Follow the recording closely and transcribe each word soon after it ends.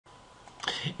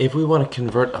If we want to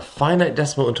convert a finite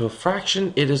decimal into a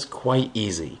fraction, it is quite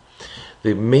easy.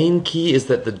 The main key is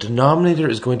that the denominator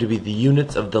is going to be the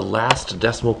units of the last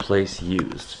decimal place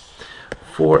used.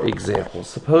 For example,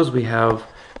 suppose we have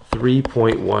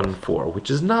 3.14, which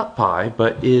is not pi,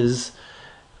 but is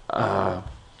an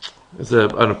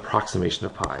approximation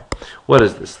of pi. What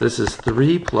is this? This is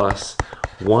 3 plus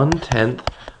 1/10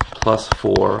 plus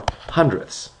 4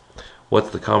 hundredths. What's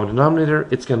the common denominator?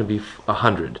 It's going to be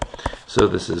 100. So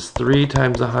this is 3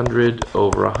 times 100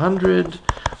 over 100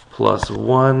 plus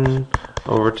 1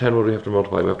 over 10. What do we have to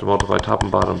multiply? We have to multiply top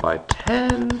and bottom by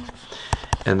 10.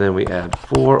 And then we add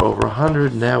 4 over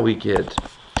 100. Now we get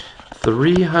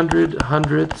 300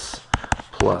 hundredths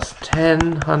plus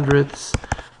 10 hundredths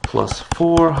plus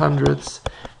 4 hundredths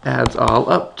adds all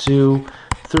up to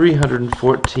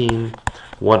 314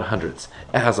 100ths.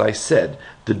 As I said,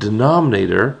 the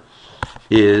denominator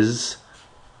is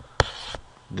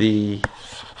the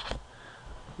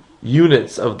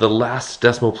units of the last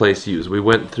decimal place used. We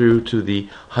went through to the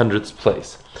hundredths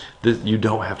place. You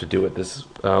don't have to do it this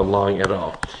long at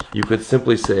all. You could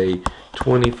simply say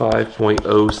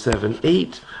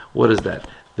 25.078. What is that?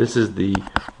 This is the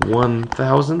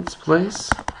 1,000ths place.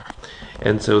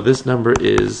 And so this number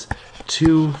is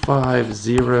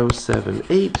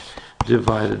 25078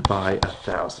 divided by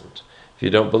 1,000. If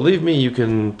you don't believe me, you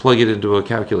can plug it into a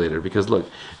calculator, because look,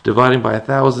 dividing by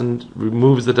 1,000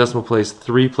 removes the decimal place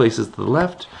 3 places to the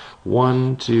left.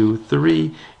 1, 2,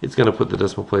 3. It's going to put the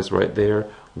decimal place right there,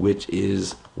 which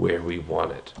is where we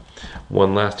want it.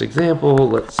 One last example.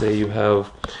 Let's say you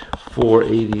have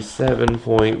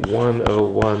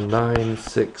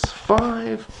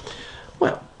 487.101965.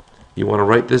 Well, you want to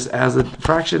write this as a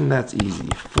fraction? That's easy.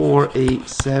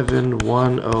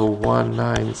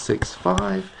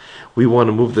 487.101965. We want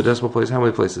to move the decimal place how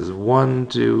many places? 1,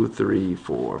 2, 3,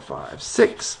 4, 5,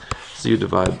 6. So you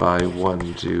divide by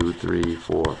 1, 2, 3,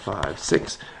 4, 5,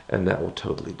 6, and that will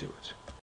totally do it.